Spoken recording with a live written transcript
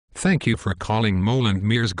Thank you for calling Moland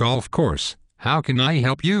Mears Golf Course. How can I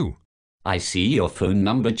help you? I see your phone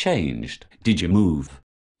number changed. Did you move?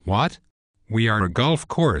 What? We are a golf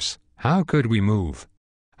course. How could we move?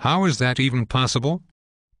 How is that even possible?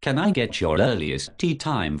 Can I get your earliest tee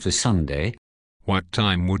time for Sunday? What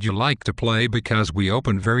time would you like to play because we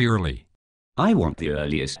open very early? I want the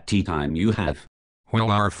earliest tee time you have.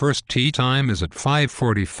 Well, our first tee time is at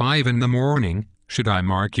 5:45 in the morning. Should I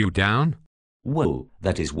mark you down? Whoa,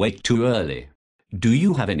 that is way too early. Do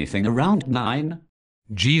you have anything around 9?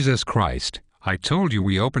 Jesus Christ, I told you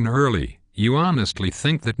we open early. You honestly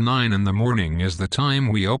think that 9 in the morning is the time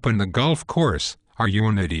we open the golf course? Are you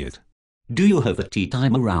an idiot? Do you have a tee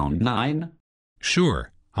time around 9?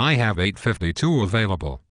 Sure, I have 8:52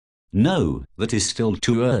 available. No, that is still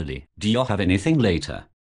too early. Do you have anything later?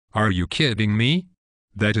 Are you kidding me?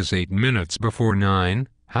 That is 8 minutes before 9.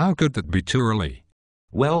 How could that be too early?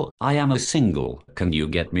 Well, I am a single. Can you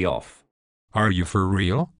get me off? Are you for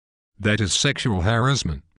real? That is sexual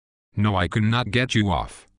harassment. No, I could not get you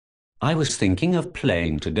off. I was thinking of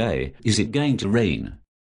playing today. Is it going to rain?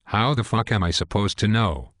 How the fuck am I supposed to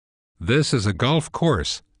know? This is a golf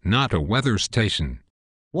course, not a weather station.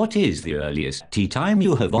 What is the earliest tee time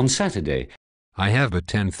you have on Saturday? I have a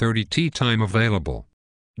 10:30 tee time available.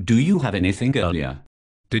 Do you have anything earlier?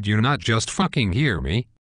 Did you not just fucking hear me?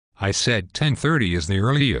 I said 10:30 is the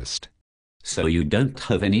earliest. So you don't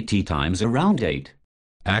have any tee times around 8?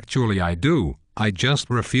 Actually I do. I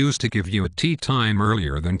just refuse to give you a tee time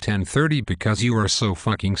earlier than 10:30 because you are so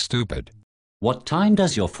fucking stupid. What time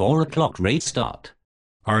does your 4 o'clock rate start?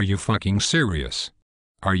 Are you fucking serious?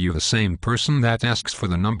 Are you the same person that asks for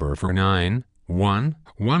the number for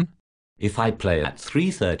 911? If I play at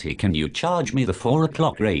 3:30, can you charge me the 4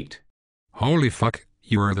 o'clock rate? Holy fuck,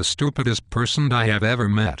 you are the stupidest person I have ever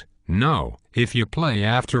met. No, if you play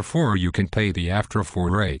after 4 you can pay the after 4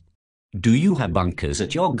 rate. Do you have bunkers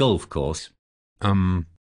at your golf course?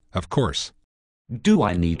 Of course. Do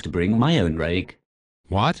I need to bring my own rake?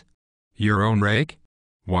 What? Your own rake?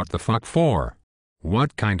 What the fuck for?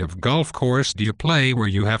 What kind of golf course do you play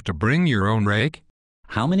where you have to bring your own rake?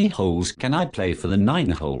 How many holes can I play for the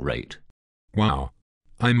 9-hole rate? Wow.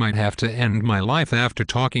 I might have to end my life after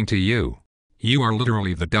talking to you. You are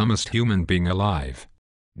literally the dumbest human being alive.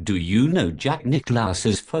 Do you know Jack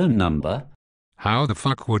Nicklaus's phone number? How the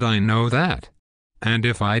fuck would I know that? And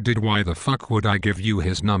if I did, why the fuck would I give you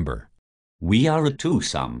his number? We are a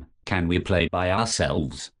twosome. Can we play by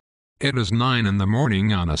ourselves? It is 9 in the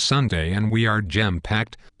morning on a Sunday and we are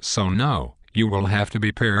jam-packed, so no, you will have to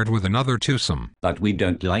be paired with another twosome. But we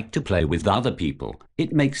don't like to play with other people.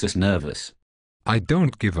 It makes us nervous. I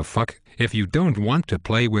don't give a fuck. If you don't want to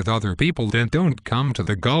play with other people, then don't come to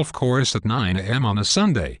the golf course at 9 a.m. on a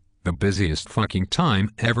Sunday, the busiest fucking time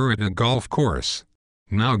ever at a golf course.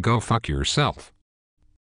 Now go fuck yourself.